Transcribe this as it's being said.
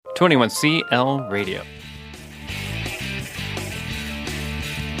21CL Radio.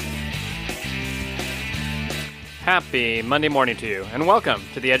 Happy Monday morning to you, and welcome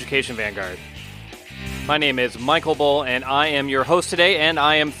to the Education Vanguard. My name is Michael Bull, and I am your host today, and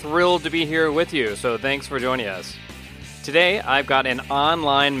I am thrilled to be here with you, so thanks for joining us. Today, I've got an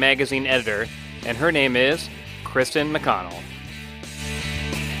online magazine editor, and her name is Kristen MacConnell.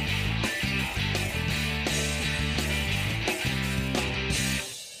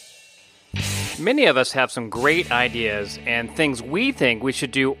 Many of us have some great ideas and things we think we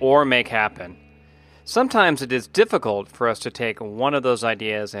should do or make happen. Sometimes it is difficult for us to take one of those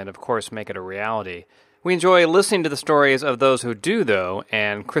ideas and, of course, make it a reality. We enjoy listening to the stories of those who do, though,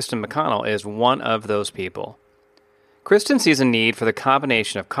 and Kristen MacConnell is one of those people. Kristen sees a need for the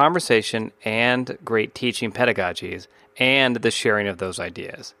combination of conversation and great teaching pedagogies and the sharing of those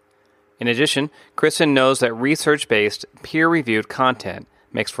ideas. In addition, Kristen knows that research-based, peer-reviewed content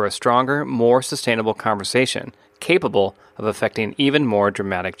makes for a stronger, more sustainable conversation, capable of affecting even more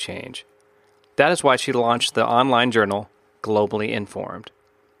dramatic change. That is why she launched the online journal, Globally Informed.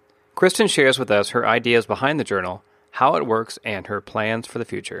 Kristen shares with us her ideas behind the journal, how it works, and her plans for the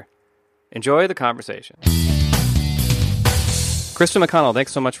future. Enjoy the conversation. Kristen MacConnell,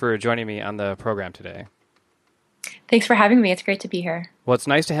 thanks so much for joining me on the program today. Thanks for having me. It's great to be here. Well, it's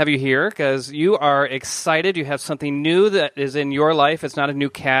nice to have you here because you are excited. You have something new that is in your life. It's not a new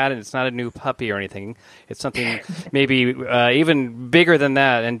cat and it's not a new puppy or anything. It's something maybe even bigger than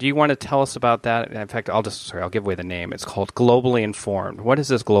that. And do you want to tell us about that? In fact, I'll give away the name. It's called Globally Informed. What is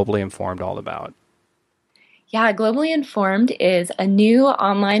this Globally Informed all about? Yeah, Globally Informed is a new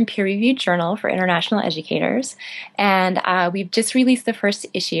online peer-reviewed journal for international educators. And we've just released the first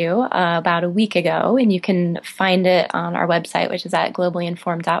issue about a week ago, and you can find it on our website, which is at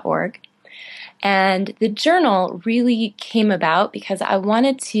globallyinformed.org. And the journal really came about because I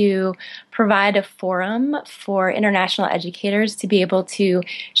wanted to provide a forum for international educators to be able to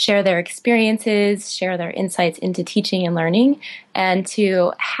share their experiences, share their insights into teaching and learning, and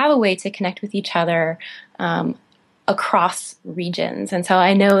to have a way to connect with each other across regions. And so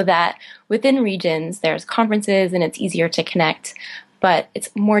I know that within regions, there's conferences and it's easier to connect, but it's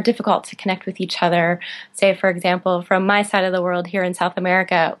more difficult to connect with each other, say, for example, from my side of the world here in South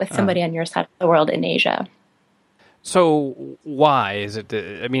America with somebody on your side of the world in Asia. So why is it?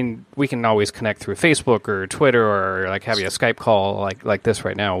 I mean, we can always connect through Facebook or Twitter or like having a Skype call like this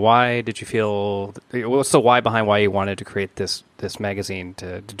right now. Why did you feel? What's the why behind why you wanted to create this magazine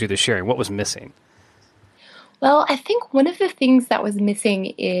to do the sharing? What was missing? Well, I think one of the things that was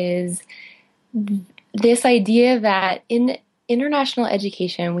missing is this idea that in international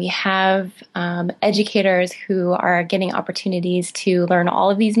education, we have educators who are getting opportunities to learn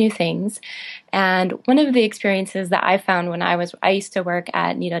all of these new things. And one of the experiences that I found when I used to work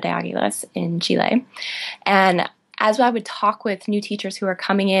at Nido de Aguilas in Chile. And as I would talk with new teachers who are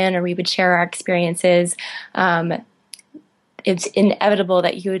coming in, or we would share our experiences, it's inevitable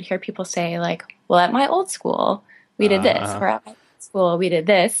that you would hear people say, like, well, at my old school, we did this, or at my school, we did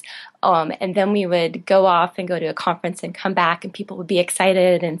this. And then we would go off and go to a conference and come back, and people would be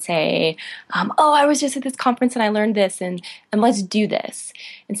excited and say, oh, I was just at this conference and I learned this, and let's do this.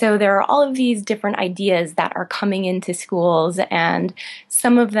 And so there are all of these different ideas that are coming into schools, and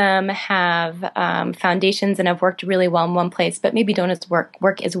some of them have foundations and have worked really well in one place, but maybe don't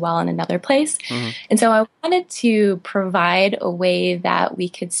work as well in another place. Mm-hmm. And so I wanted to provide a way that we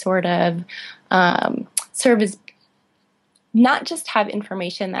could sort of serve as not just have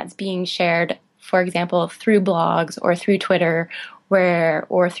information that's being shared, for example, through blogs or through Twitter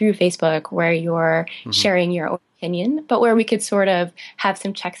or through Facebook, where you're sharing your own opinion, but where we could sort of have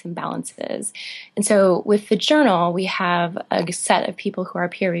some checks and balances. And so with the journal, we have a set of people who are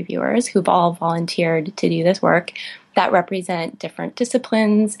peer reviewers who've all volunteered to do this work that represent different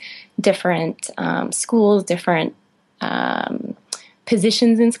disciplines, different schools, different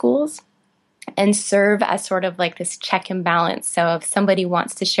positions in schools, and serve as sort of like this check and balance. So if somebody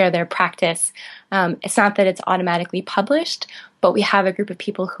wants to share their practice, it's not that it's automatically published, but we have a group of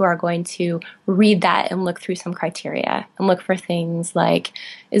people who are going to read that and look through some criteria and look for things like,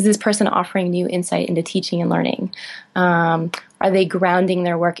 is this person offering new insight into teaching and learning? Are they grounding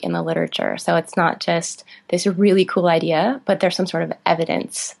their work in the literature? So it's not just this really cool idea, but there's some sort of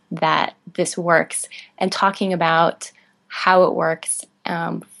evidence that this works, and talking about how it works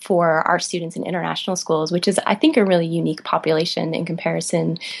for our students in international schools, which is, I think, a really unique population in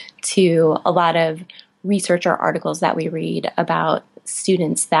comparison to a lot of research or articles that we read about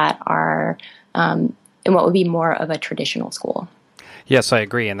students that are in what would be more of a traditional school. Yes, I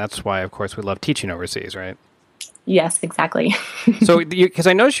agree. And that's why, of course, we love teaching overseas, right? Yes, exactly. So, because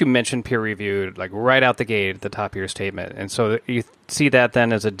I noticed you mentioned peer reviewed like right out the gate at the top of your statement, and so you see that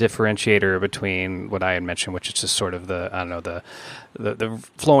then as a differentiator between what I had mentioned, which is just sort of the, I don't know, the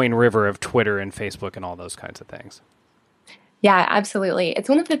flowing river of Twitter and Facebook and all those kinds of things. Yeah, absolutely. It's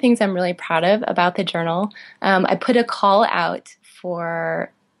one of the things I'm really proud of about the journal. I put a call out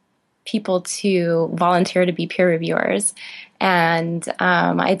for people to volunteer to be peer reviewers, and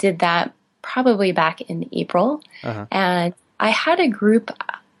I did that probably back in April. And I had a group.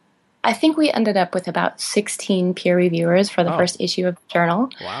 I think we ended up with about 16 peer reviewers for the first issue of the journal.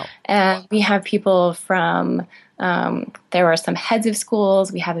 Wow. And we have people from, there were some heads of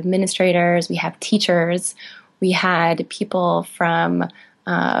schools, we have administrators, we have teachers, we had people from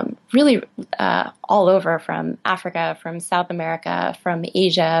really all over, from Africa, from South America, from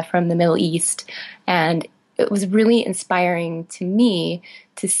Asia, from the Middle East. And it was really inspiring to me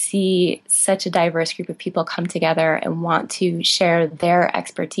to see such a diverse group of people come together and want to share their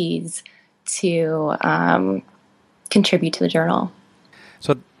expertise to contribute to the journal.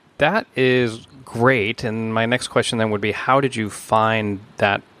 So that is great. And my next question then would be, how did you find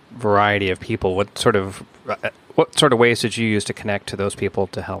that variety of people? What sort of ways did you use to connect to those people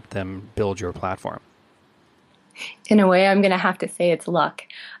to help them build your platform? In a way, I'm going to have to say it's luck.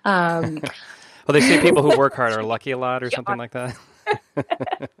 Well, they say people who work hard are lucky a lot or something like that.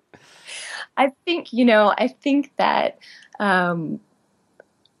 I think that I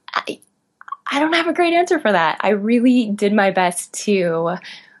don't have a great answer for that. I really did my best to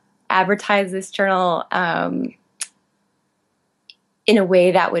advertise this journal in a way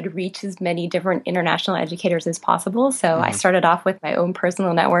that would reach as many different international educators as possible. So I started off with my own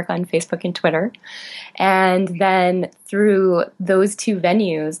personal network on Facebook and Twitter. And then through those two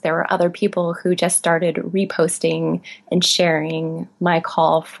venues, there were other people who just started reposting and sharing my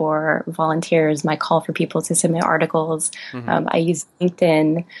call for volunteers, my call for people to submit articles. I used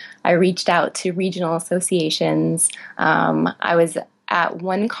LinkedIn. I reached out to regional associations. I was at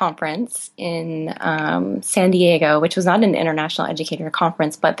one conference in San Diego, which was not an international educator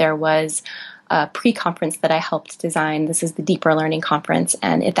conference, but there was a pre-conference that I helped design. This is the Deeper Learning Conference,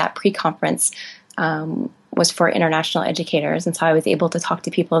 and at that pre-conference was for international educators, and so I was able to talk to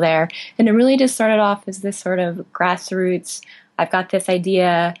people there. And it really just started off as this sort of grassroots, I've got this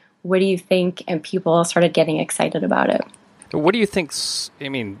idea, what do you think? And people started getting excited about it. What do you think, I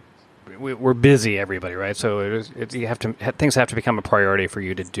mean, we're busy, everybody, right? So things have to become a priority for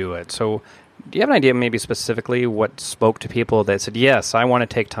you to do it. So do you have an idea maybe specifically what spoke to people that said, yes, I want to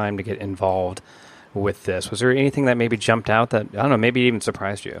take time to get involved with this? Was there anything that maybe jumped out that, I don't know, maybe even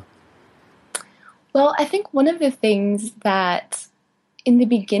surprised you? Well, I think one of the things that in the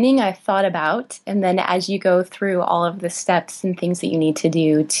beginning I thought about, and then as you go through all of the steps and things that you need to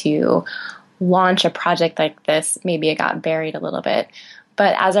do to launch a project like this, maybe it got buried a little bit.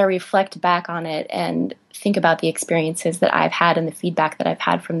 But as I reflect back on it and think about the experiences that I've had and the feedback that I've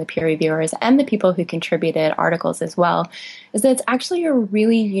had from the peer reviewers and the people who contributed articles as well, is that it's actually a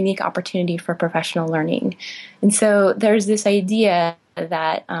really unique opportunity for professional learning. And so there's this idea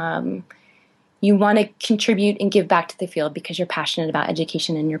that you want to contribute and give back to the field because you're passionate about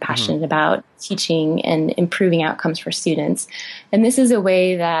education and you're passionate about teaching and improving outcomes for students. And this is a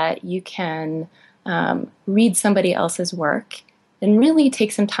way that you can read somebody else's work and really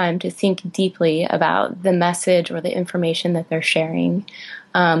take some time to think deeply about the message or the information that they're sharing,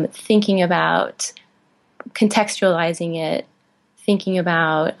 thinking about contextualizing it, thinking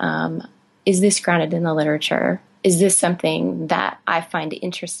about, is this grounded in the literature? Is this something that I find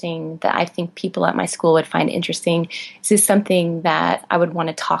interesting, that I think people at my school would find interesting? Is this something that I would want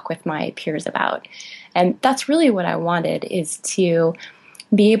to talk with my peers about? And that's really what I wanted, is to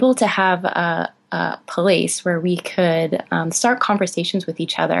be able to have a place where we could start conversations with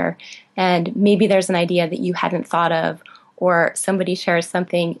each other. And maybe there's an idea that you hadn't thought of, or somebody shares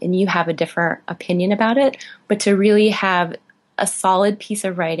something and you have a different opinion about it, but to really have a solid piece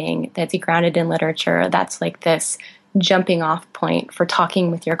of writing that's grounded in literature, that's like this jumping off point for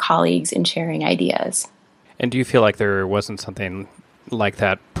talking with your colleagues and sharing ideas. And do you feel like there wasn't something like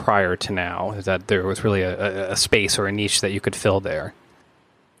that prior to now? Is that there was really a space or a niche that you could fill there?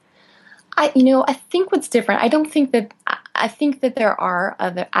 I think what's different, I think that there are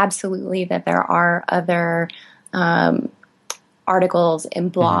other articles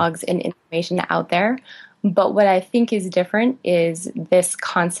and blogs and information out there. But what I think is different is this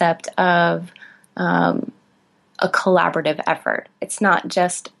concept of a collaborative effort. It's not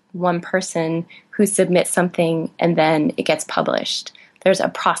just one person who submits something and then it gets published. There's a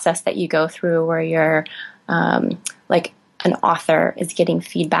process that you go through where you're an author is getting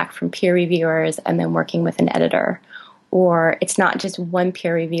feedback from peer reviewers and then working with an editor. Or it's not just one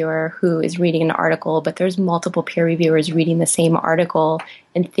peer reviewer who is reading an article, but there's multiple peer reviewers reading the same article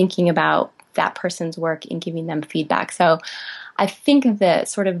and thinking about that person's work and giving them feedback. So I think that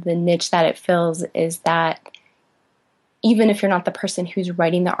sort of the niche that it fills is that even if you're not the person who's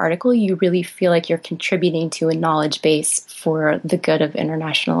writing the article, you really feel like you're contributing to a knowledge base for the good of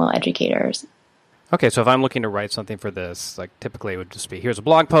international educators. Okay, so if I'm looking to write something for this, like typically it would just be, here's a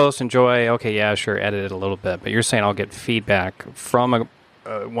blog post, enjoy, okay, yeah, sure, edit it a little bit. But you're saying I'll get feedback from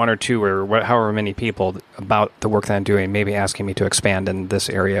one or two or however many people about the work that I'm doing, maybe asking me to expand in this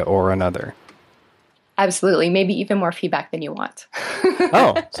area or another. Absolutely. Maybe even more feedback than you want.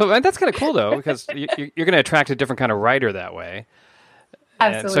 Oh, so that's kind of cool, though, because you're going to attract a different kind of writer that way.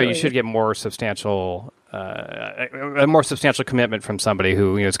 Absolutely. And so you should get more substantial, a more substantial commitment from somebody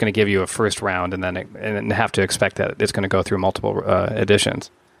who is going to give you a first round and then have to expect that it's going to go through multiple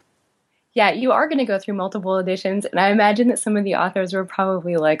editions. Yeah, you are going to go through multiple editions, and I imagine that some of the authors were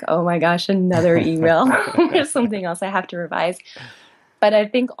probably like, "Oh my gosh, another email or something else I have to revise." But I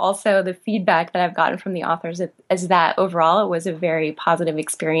think also the feedback that I've gotten from the authors is that overall it was a very positive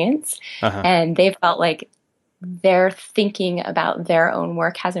experience, and they felt like their thinking about their own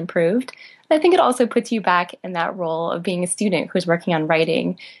work has improved. And I think it also puts you back in that role of being a student who's working on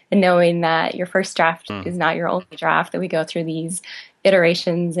writing and knowing that your first draft is not your only draft, that we go through these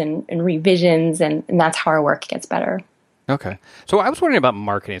iterations and revisions, and that's how our work gets better. Okay. So I was wondering about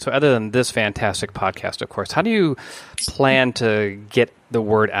marketing. So other than this fantastic podcast, of course, how do you plan to get the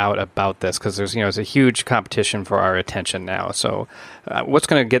word out about this? Because there's a huge competition for our attention now. So what's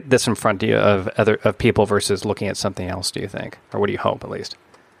going to get this in front of people versus looking at something else, do you think? Or what do you hope, at least?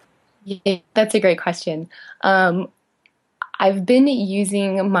 Yeah, that's a great question. I've been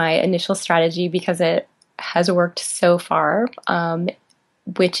using my initial strategy because it has worked so far,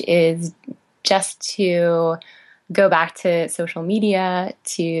 which is just to go back to social media,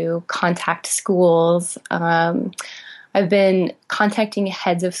 to contact schools. I've been contacting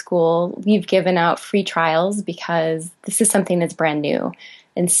heads of school. We've given out free trials because this is something that's brand new,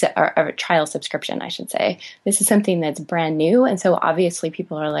 or a trial subscription, I should say. This is something that's brand new, and so obviously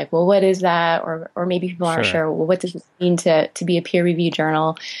people are like, well, what is that? Or maybe people aren't sure, well, what does it mean to be a peer review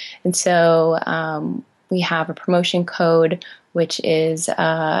journal? And so we have a promotion code, which is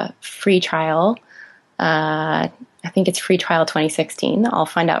a free trial. I think it's free trial 2016. I'll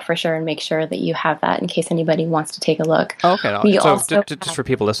find out for sure and make sure that you have that in case anybody wants to take a look. Oh, okay. Just for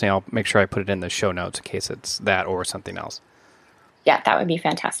people listening, I'll make sure I put it in the show notes in case it's that or something else. Yeah, that would be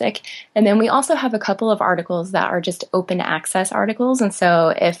fantastic. And then we also have a couple of articles that are just open access articles. And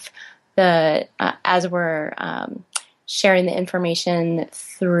so if as we're sharing the information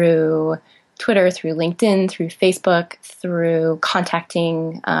through Twitter, through LinkedIn, through Facebook, through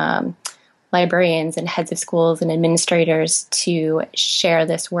contacting librarians and heads of schools and administrators to share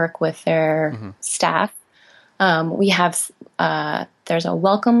this work with their staff. We have there's a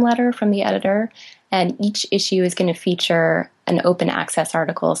welcome letter from the editor, and each issue is going to feature an open access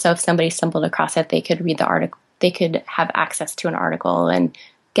article. So if somebody stumbled across it, they could read the article. They could have access to an article and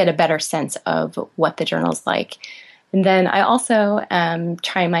get a better sense of what the journal's like. And then I also am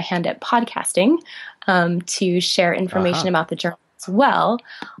trying my hand at podcasting to share information about the journal as well,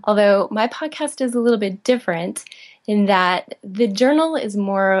 although my podcast is a little bit different in that the journal is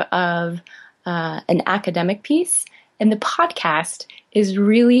more of an academic piece, and the podcast is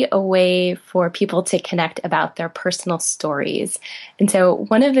really a way for people to connect about their personal stories. And so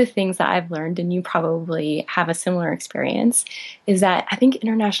one of the things that I've learned, and you probably have a similar experience, is that I think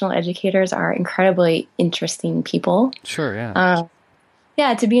international educators are incredibly interesting people. Sure, yeah.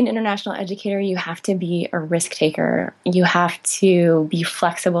 Yeah, to be an international educator, you have to be a risk taker. You have to be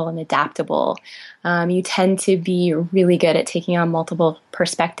flexible and adaptable. You tend to be really good at taking on multiple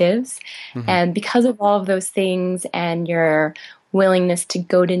perspectives. And because of all of those things and your willingness to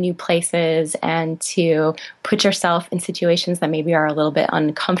go to new places and to put yourself in situations that maybe are a little bit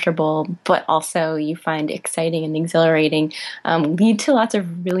uncomfortable, but also you find exciting and exhilarating, lead to lots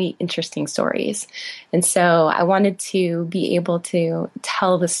of really interesting stories. And so I wanted to be able to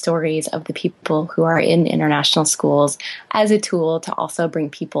tell the stories of the people who are in international schools as a tool to also bring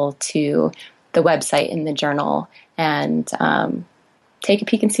people to the website and the journal and take a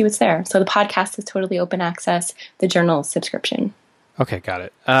peek and see what's there. So the podcast is totally open access. The journal is subscription. Okay, got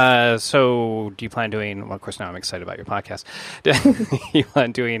it. So do you plan doing, well, of course, now I'm excited about your podcast. You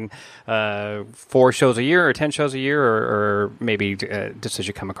plan doing 4 shows a year or 10 shows a year or maybe just as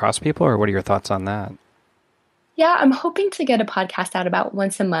you come across people, or what are your thoughts on that? Yeah, I'm hoping to get a podcast out about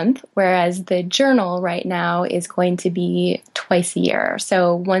once a month, whereas the journal right now is going to be twice a year.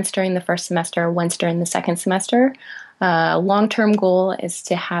 So once during the first semester, once during the second semester. Long-term goal is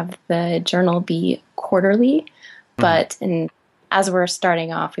to have the journal be quarterly, but as we're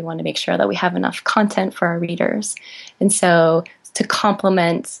starting off, we want to make sure that we have enough content for our readers. And so to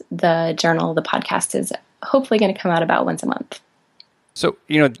complement the journal, the podcast is hopefully going to come out about once a month. So,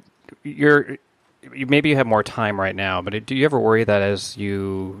 maybe you have more time right now, but do you ever worry that as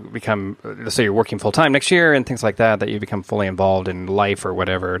you become, let's say you're working full time next year and things like that, that you become fully involved in life or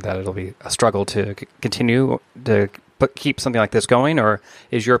whatever, that it'll be a struggle to continue to keep something like this going? Or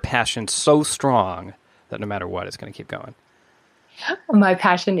is your passion so strong that no matter what, it's going to keep going? My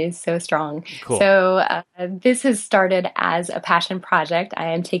passion is so strong. Cool. So this has started as a passion project.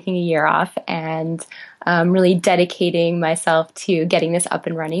 I am taking a year off and really dedicating myself to getting this up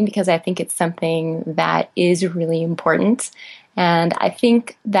and running because I think it's something that is really important. And I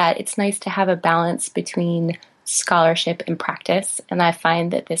think that it's nice to have a balance between scholarship and practice. And I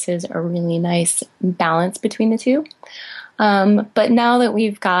find that this is a really nice balance between the two. But now that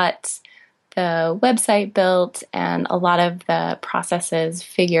we've got the website built and a lot of the processes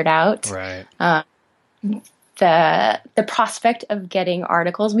figured out, right. The prospect of getting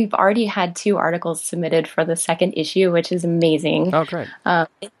articles, we've already had 2 articles submitted for the second issue, which is amazing. Oh, great.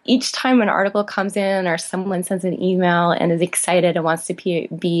 Each time an article comes in or someone sends an email and is excited and wants to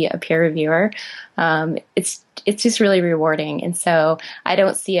be a peer reviewer, it's just really rewarding. And so I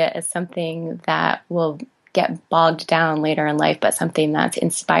don't see it as something that will get bogged down later in life, but something that's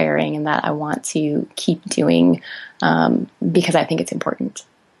inspiring and that I want to keep doing because I think it's important.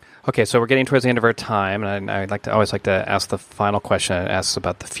 Okay, so we're getting towards the end of our time, and I'd always like to ask the final question. It asks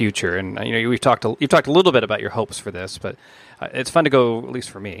about the future, and you've talked a little bit about your hopes for this, but it's fun to go, at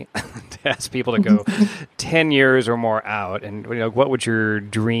least for me, to ask people to go 10 years or more out, and what would your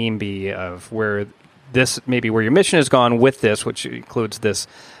dream be of where your mission has gone with this, which includes this.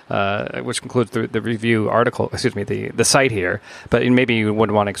 Which concludes the review article, the site here, but maybe you would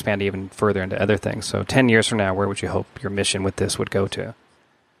want to expand even further into other things. So 10 years from now, where would you hope your mission with this would go to?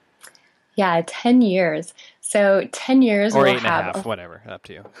 Yeah, 10 years. So 10 years or we'll 8.5, whatever, up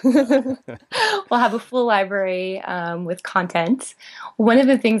to you. We'll have a full library with content. One of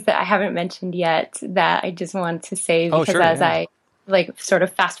the things that I haven't mentioned yet that I just wanted to say, because I sort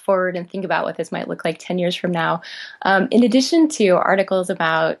of fast forward and think about what this might look like 10 years from now. In addition to articles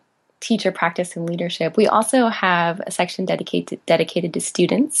about teacher practice and leadership, we also have a section dedicated to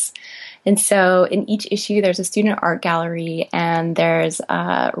students. And so in each issue, there's a student art gallery and there's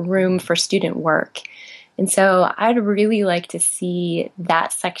room for student work. And so I'd really like to see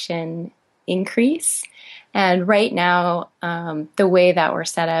that section increase. And right now, the way that we're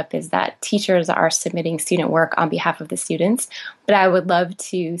set up is that teachers are submitting student work on behalf of the students. But I would love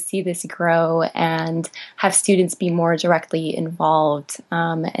to see this grow and have students be more directly involved.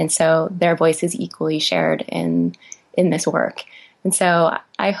 And so their voice is equally shared in this work. And so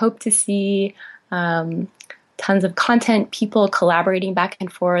I hope to see tons of content, people collaborating back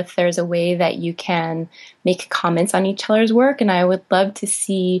and forth. There's a way that you can make comments on each other's work. And I would love to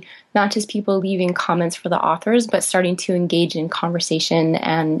see not just people leaving comments for the authors, but starting to engage in conversation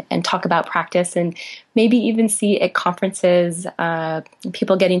and talk about practice, and maybe even see at conferences,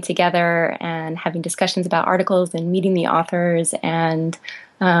 people getting together and having discussions about articles and meeting the authors and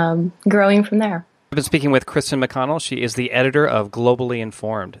growing from there. I've been speaking with Kristen MacConnell. She is the editor of Globally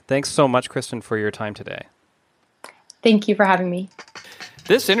Informed. Thanks so much, Kristen, for your time today. Thank you for having me.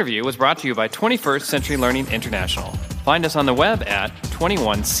 This interview was brought to you by 21st Century Learning International. Find us on the web at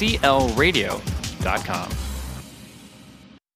 21clradio.com.